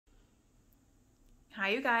Hi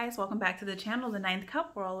you guys, welcome back to the channel, The Ninth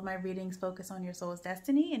Cup, where all of my readings focus on your soul's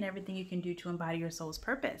destiny and everything you can do to embody your soul's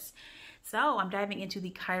purpose. So I'm diving into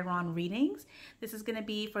the Chiron readings. This is going to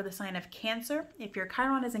be for the sign of Cancer. If your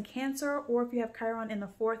Chiron is in Cancer or if you have Chiron in the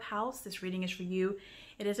 4th house, this reading is for you.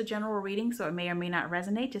 It is a general reading, so it may or may not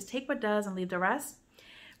resonate. Just take what does and leave the rest.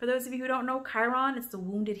 For those of you who don't know, Chiron, it's the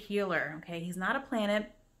wounded healer. Okay, he's not a planet.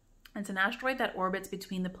 It's an asteroid that orbits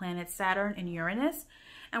between the planets Saturn and Uranus.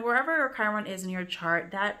 And wherever your Chiron is in your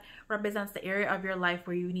chart, that represents the area of your life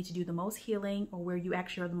where you need to do the most healing, or where you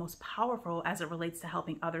actually are the most powerful as it relates to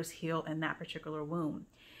helping others heal in that particular wound.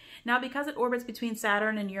 Now, because it orbits between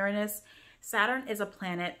Saturn and Uranus, Saturn is a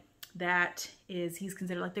planet that he's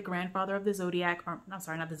considered like the grandfather of the zodiac, or no,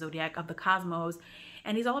 sorry, not the zodiac, of the cosmos.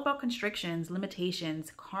 And he's all about constrictions, limitations,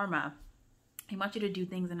 karma. He wants you to do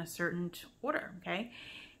things in a certain order, okay?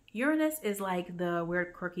 Uranus is like the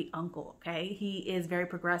weird, quirky uncle, okay? He is very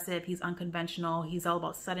progressive. He's unconventional. He's all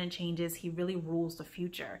about sudden changes. He really rules the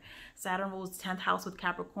future. Saturn rules 10th house with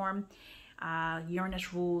Capricorn.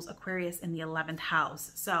 Uranus rules Aquarius in the 11th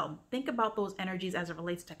house. So think about those energies as it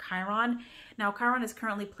relates to Chiron. Now, Chiron is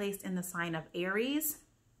currently placed in the sign of Aries.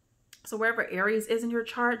 So wherever Aries is in your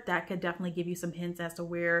chart, that could definitely give you some hints as to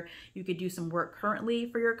where you could do some work currently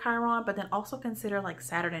for your Chiron, but then also consider like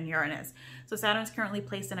Saturn and Uranus. So Saturn is currently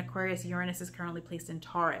placed in Aquarius, Uranus is currently placed in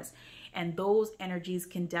Taurus. And those energies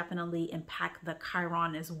can definitely impact the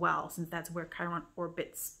Chiron as well, since that's where Chiron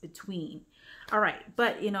orbits between. All right,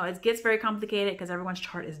 but you know, it gets very complicated because everyone's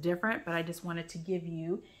chart is different, but I just wanted to give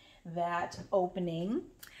you that opening.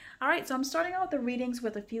 All right, so I'm starting out the readings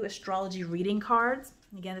with a few astrology reading cards.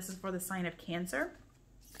 Again, this is for the sign of Cancer.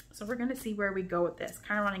 So we're going to see where we go with this.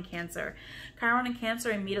 Chiron and Cancer. Chiron and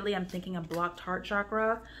Cancer, immediately I'm thinking of blocked heart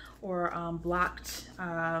chakra, or blocked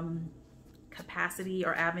capacity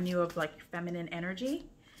or avenue of like feminine energy.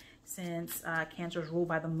 Since Cancer is ruled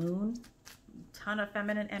by the moon, ton of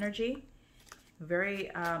feminine energy.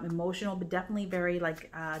 Very emotional, but definitely very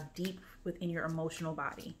like deep within your emotional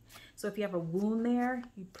body. So if you have a wound there,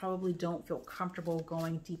 you probably don't feel comfortable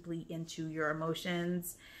going deeply into your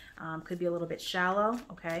emotions. Could be a little bit shallow,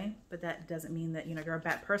 okay? But that doesn't mean that, you know, you're a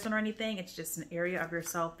bad person or anything. It's just an area of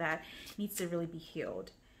yourself that needs to really be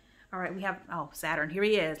healed. All right, we have, oh, Saturn, here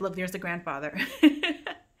he is. Look, there's the grandfather.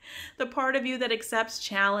 The part of you that accepts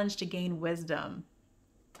challenge to gain wisdom.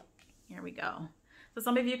 Here we go. So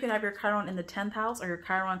some of you could have your Chiron in the 10th house, or your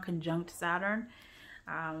Chiron conjunct Saturn.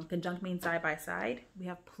 Conjunct means side by side. We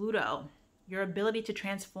have Pluto, your ability to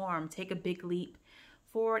transform, take a big leap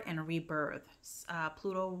forward and rebirth.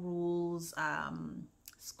 Pluto rules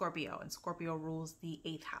Scorpio, and Scorpio rules the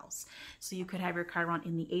 8th house. So you could have your Chiron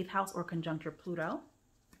in the 8th house or conjunct your Pluto.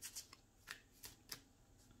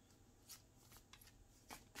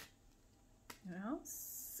 What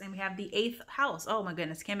else? And we have the 8th house. Oh my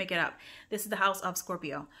goodness, can't make it up. This is the house of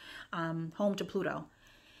Scorpio, home to Pluto.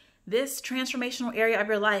 This transformational area of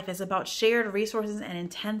your life is about shared resources and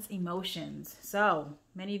intense emotions. So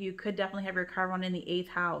many of you could definitely have your Chiron in the 8th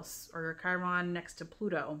house, or your Chiron next to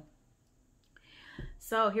Pluto.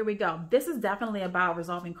 So here we go. This is definitely about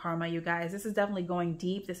resolving karma, you guys. This is definitely going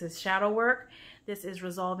deep. This is shadow work. This is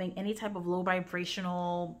resolving any type of low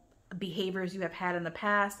vibrational behaviors you have had in the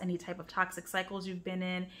past, any type of toxic cycles you've been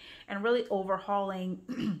in, and really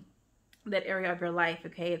overhauling that area of your life,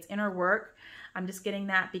 okay? It's inner work. I'm just getting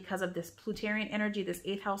that because of this Plutarian energy, this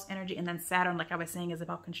 8th house energy, and then Saturn, like I was saying, is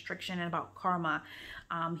about constriction and about karma.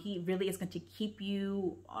 He really is going to keep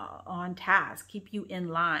you on task, keep you in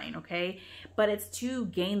line, okay? But it's to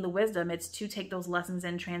gain the wisdom. It's to take those lessons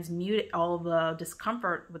and transmute all the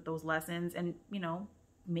discomfort with those lessons and, you know,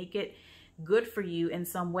 make it good for you in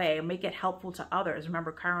some way, make it helpful to others.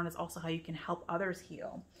 Remember, Chiron is also how you can help others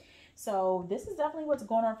heal. So this is definitely what's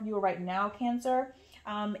going on for you right now, Cancer.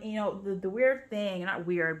 You know, the weird thing, not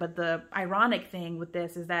weird, but the ironic thing with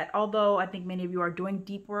this is that although I think many of you are doing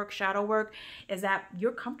deep work, shadow work, is that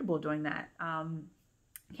you're comfortable doing that.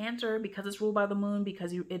 Cancer, because it's ruled by the moon,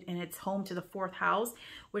 because and it's home to the 4th house,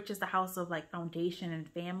 which is the house of like foundation and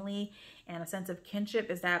family and a sense of kinship,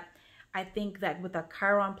 is that I think that with a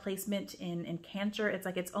Chiron placement in Cancer, it's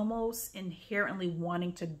like it's almost inherently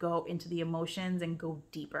wanting to go into the emotions and go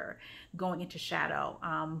deeper, going into shadow.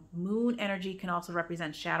 Moon energy can also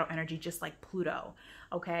represent shadow energy, just like Pluto.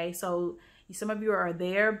 Okay, so some of you are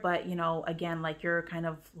there, but you know, again, like you're kind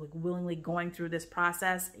of like willingly going through this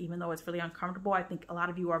process, even though it's really uncomfortable. I think a lot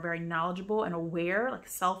of you are very knowledgeable and aware, like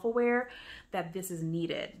self-aware, that this is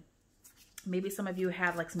needed. Maybe some of you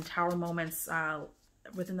have like some tower moments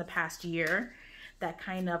within the past year that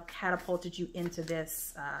kind of catapulted you into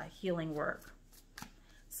this healing work.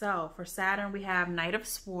 So for Saturn, we have Knight of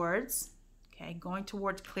Swords, Okay, going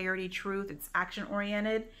towards clarity, truth. It's action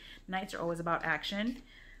oriented. Nights are always about action.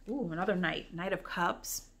 Ooh, another Knight. Knight of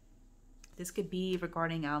Cups. This could be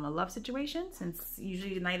regarding a love situation, since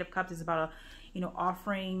usually the Knight of Cups is about a, you know,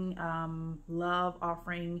 offering love,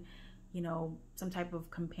 offering, you know, some type of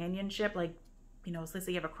companionship. Like, you know, so let's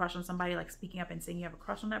say you have a crush on somebody, like speaking up and saying you have a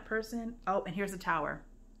crush on that person. Oh, and here's the Tower.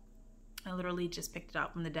 I literally just picked it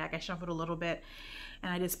out from the deck. I shuffled a little bit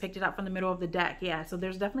and I just picked it up from the middle of the deck. Yeah, so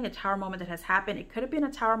there's definitely a Tower moment that has happened. It could have been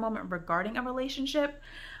a Tower moment regarding a relationship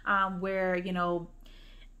where, you know,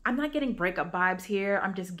 I'm not getting breakup vibes here.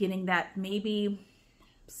 I'm just getting that maybe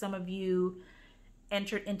some of you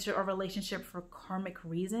entered into a relationship for karmic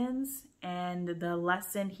reasons. And the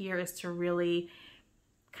lesson here is to really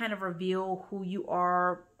kind of reveal who you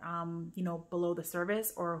are, you know, below the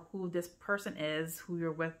surface, or who this person is who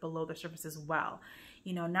you're with below the surface as well.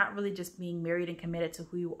 You know, not really just being married and committed to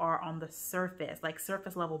who you are on the surface, like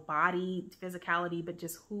surface level body, physicality, but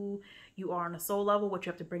just who you are on a soul level, what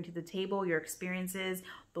you have to bring to the table, your experiences,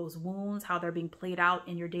 those wounds, how they're being played out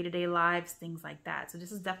in your day-to-day lives, things like that. So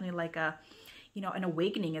this is definitely like a, you know, an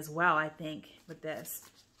awakening as well, I think, with this.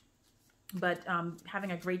 But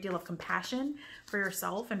having a great deal of compassion for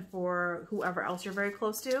yourself and for whoever else you're very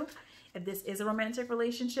close to. If this is a romantic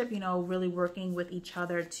relationship, you know, really working with each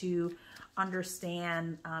other to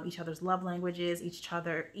understand each other's love languages, each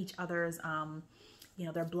other's, you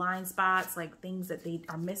know, their blind spots, like things that they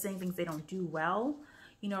are missing, things they don't do well,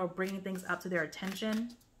 you know, bringing things up to their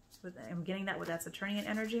attention. I'm getting that with that Saturnian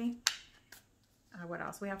energy. What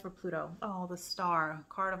else we have for Pluto? Oh, the Star,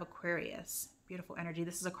 card of Aquarius. Beautiful energy.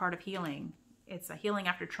 This is a card of healing. It's a healing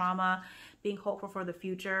after trauma, being hopeful for the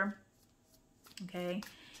future. Okay.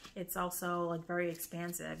 It's also like very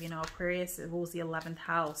expansive. You know, Aquarius, it rules the 11th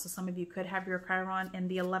house. So some of you could have your Chiron in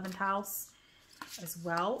the 11th house as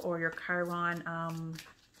well, or your Chiron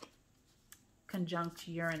conjunct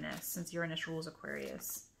Uranus, since Uranus rules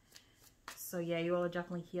Aquarius. So yeah, you all are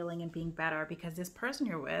definitely healing and being better, because this person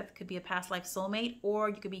you're with could be a past life soulmate, or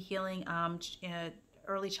you could be healing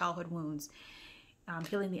early childhood wounds,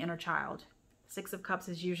 healing the inner child. Six of Cups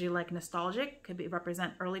is usually like nostalgic, could be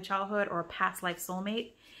represent early childhood or a past life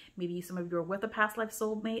soulmate. Maybe some of you are with a past life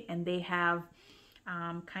soulmate and they have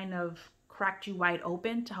kind of cracked you wide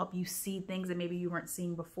open to help you see things that maybe you weren't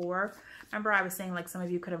seeing before. Remember, I was saying like some of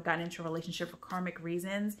you could have gotten into a relationship for karmic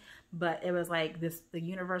reasons, but it was like this, the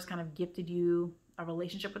universe kind of gifted you a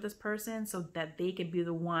relationship with this person so that they could be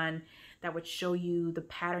the one that would show you the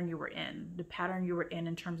pattern you were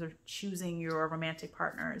in terms of choosing your romantic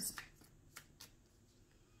partners.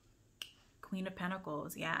 Queen of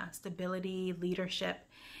Pentacles, yeah, stability, leadership,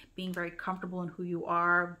 being very comfortable in who you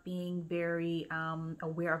are, being very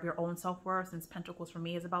aware of your own self-worth, since Pentacles for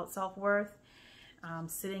me is about self-worth.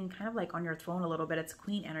 Sitting kind of like on your throne a little bit. It's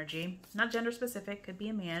Queen energy, not gender specific, could be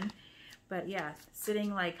a man. But yeah,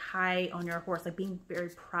 sitting like high on your horse, like being very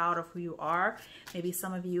proud of who you are. Maybe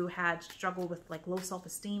some of you had struggled with like low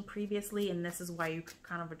self-esteem previously, and this is why you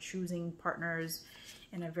kind of are choosing partners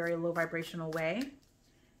in a very low vibrational way.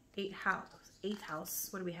 Eighth house,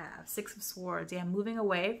 what do we have? Six of Swords. Yeah, moving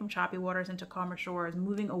away from choppy waters into calmer shores,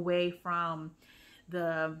 moving away from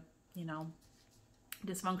the, you know,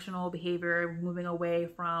 dysfunctional behavior, moving away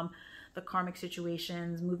from the karmic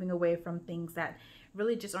situations, moving away from things that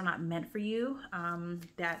really just are not meant for you,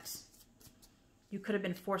 that you could have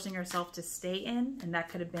been forcing yourself to stay in, and that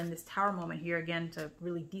could have been this Tower moment here again to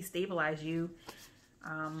really destabilize you,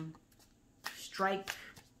 strike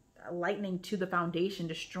lightning to the foundation,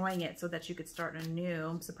 destroying it so that you could start anew.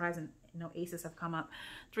 I'm surprised no aces have come up.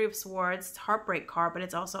 Three of Swords, it's heartbreak card, but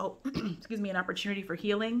it's also excuse me, an opportunity for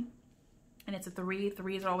healing. And it's a three.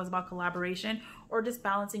 Threes are always about collaboration or just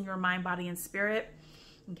balancing your mind, body, and spirit.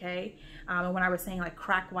 Okay. And when I was saying like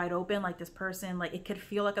crack wide open, like this person, like it could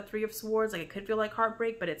feel like a Three of Swords, like it could feel like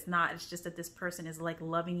heartbreak, but it's not. It's just that this person is like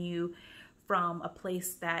loving you from a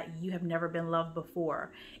place that you have never been loved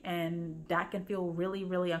before. And that can feel really,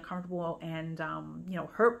 really uncomfortable and, you know,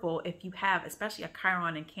 hurtful if you have, especially a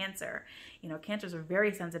Chiron in Cancer. You know, Cancer is a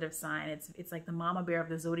very sensitive sign. It's like the mama bear of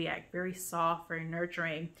the zodiac, very soft, very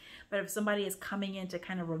nurturing. But if somebody is coming in to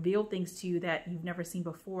kind of reveal things to you that you've never seen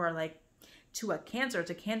before, like to a Cancer,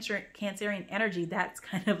 to Cancerian energy, that's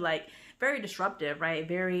kind of like very disruptive, right?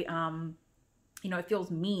 Very, you know, it feels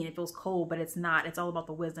mean, it feels cold, but it's not. It's all about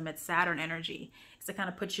the wisdom. It's Saturn energy. It's to kind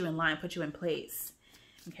of put you in line, put you in place.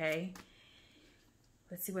 Okay.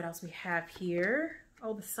 Let's see what else we have here.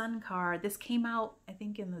 Oh, the Sun card. This came out, I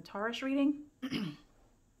think, in the Taurus reading.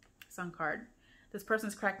 Sun card. This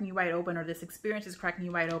person's cracking you wide open, or this experience is cracking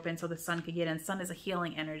you wide open so the Sun could get in. Sun is a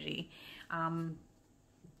healing energy.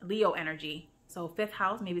 Leo energy. So 5th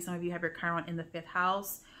house, maybe some of you have your Chiron in the 5th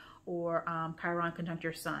house, or Chiron conjunct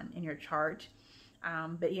your sun in your chart.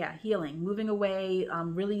 But yeah, healing, moving away,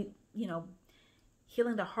 really, you know,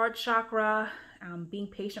 healing the heart chakra, being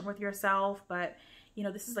patient with yourself. But, you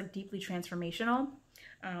know, this is like deeply transformational.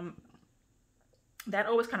 That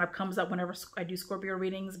always kind of comes up whenever I do Scorpio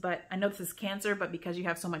readings, but I know this is Cancer, but because you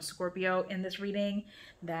have so much Scorpio in this reading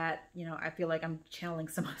that, you know, I feel like I'm channeling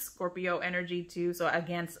some Scorpio energy too. So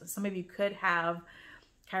again, some of you could have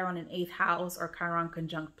Chiron in 8th house, or Chiron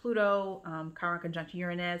conjunct Pluto, Chiron conjunct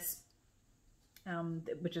Uranus,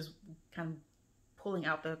 which is kind of pulling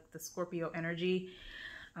out the Scorpio energy.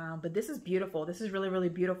 But this is beautiful. This is really, really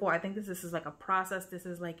beautiful. I think this is like a process. This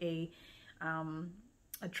is like a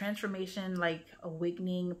transformation, like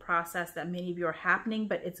awakening process that many of you are happening,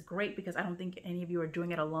 but it's great because I don't think any of you are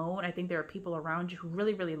doing it alone. I think there are people around you who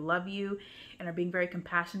really, really love you and are being very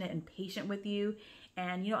compassionate and patient with you,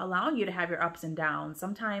 and, you know, allowing you to have your ups and downs.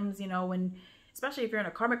 Sometimes, you know, when, especially if you're in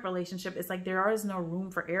a karmic relationship, it's like there is no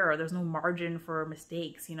room for error. There's no margin for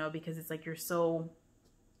mistakes, you know, because it's like you're so,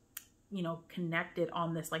 you know, connected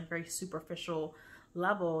on this like very superficial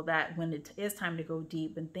level that when it is time to go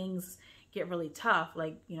deep and things get really tough,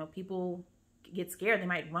 like, you know, people get scared, they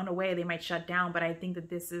might run away, they might shut down. But I think that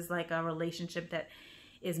this is like a relationship that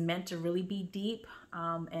is meant to really be deep,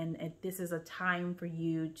 and this is a time for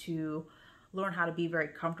you to learn how to be very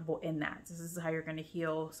comfortable in that. This is how you're going to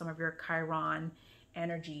heal some of your Chiron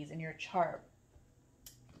energies in your chart.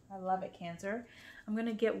 I love it, Cancer. I'm going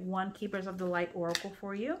to get one Keepers of the Light oracle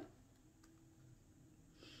for you.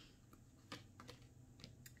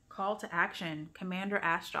 Call to action, Commander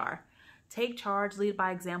Ashtar. Take charge, lead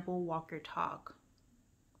by example, walk your talk.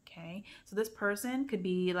 Okay, so this person could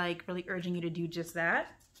be like really urging you to do just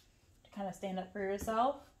that, to kind of stand up for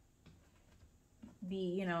yourself,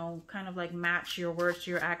 be, you know, kind of like match your words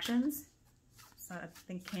to your actions. So I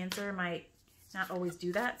think Cancer might not always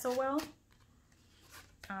do that so well.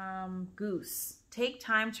 Goose, take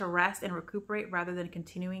time to rest and recuperate rather than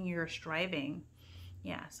continuing your striving.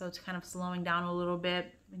 Yeah, so it's kind of slowing down a little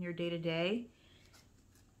bit in your day-to-day.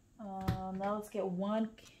 Now let's get one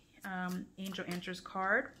Angel Answers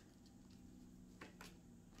card.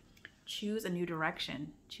 Choose a new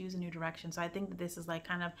direction. Choose a new direction. So I think that this is like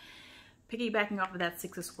kind of piggybacking off of that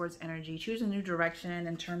 6 of Swords energy. Choose a new direction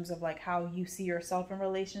in terms of like how you see yourself in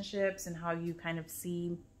relationships and how you kind of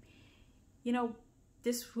see, you know,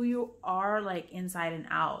 this who you are like inside and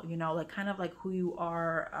out, you know, like kind of like who you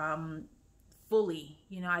are fully.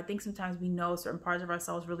 You know, I think sometimes we know certain parts of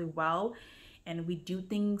ourselves really well, and we do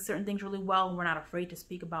certain things really well, and we're not afraid to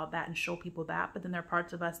speak about that and show people that. But then there are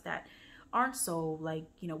parts of us that aren't so, like,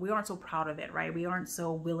 you know, we aren't so proud of it, right? We aren't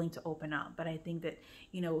so willing to open up. But I think that,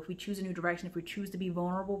 you know, if we choose a new direction, if we choose to be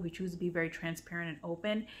vulnerable, if we choose to be very transparent and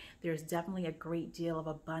open, there's definitely a great deal of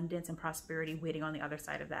abundance and prosperity waiting on the other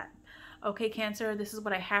side of that. Okay, Cancer, this is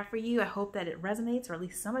what I have for you. I hope that it resonates, or at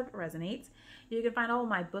least some of it resonates. You can find all of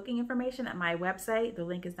my booking information at my website. The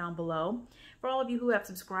link is down below. For all of you who have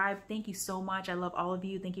subscribed, thank you so much. I love all of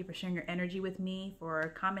you. Thank you for sharing your energy with me,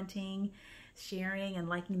 for commenting, sharing, and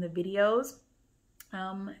liking the videos.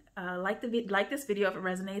 Like this video if it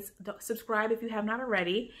resonates. Subscribe if you have not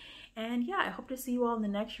already. And yeah, I hope to see you all in the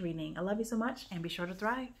next reading. I love you so much, and be sure to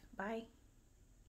thrive. Bye.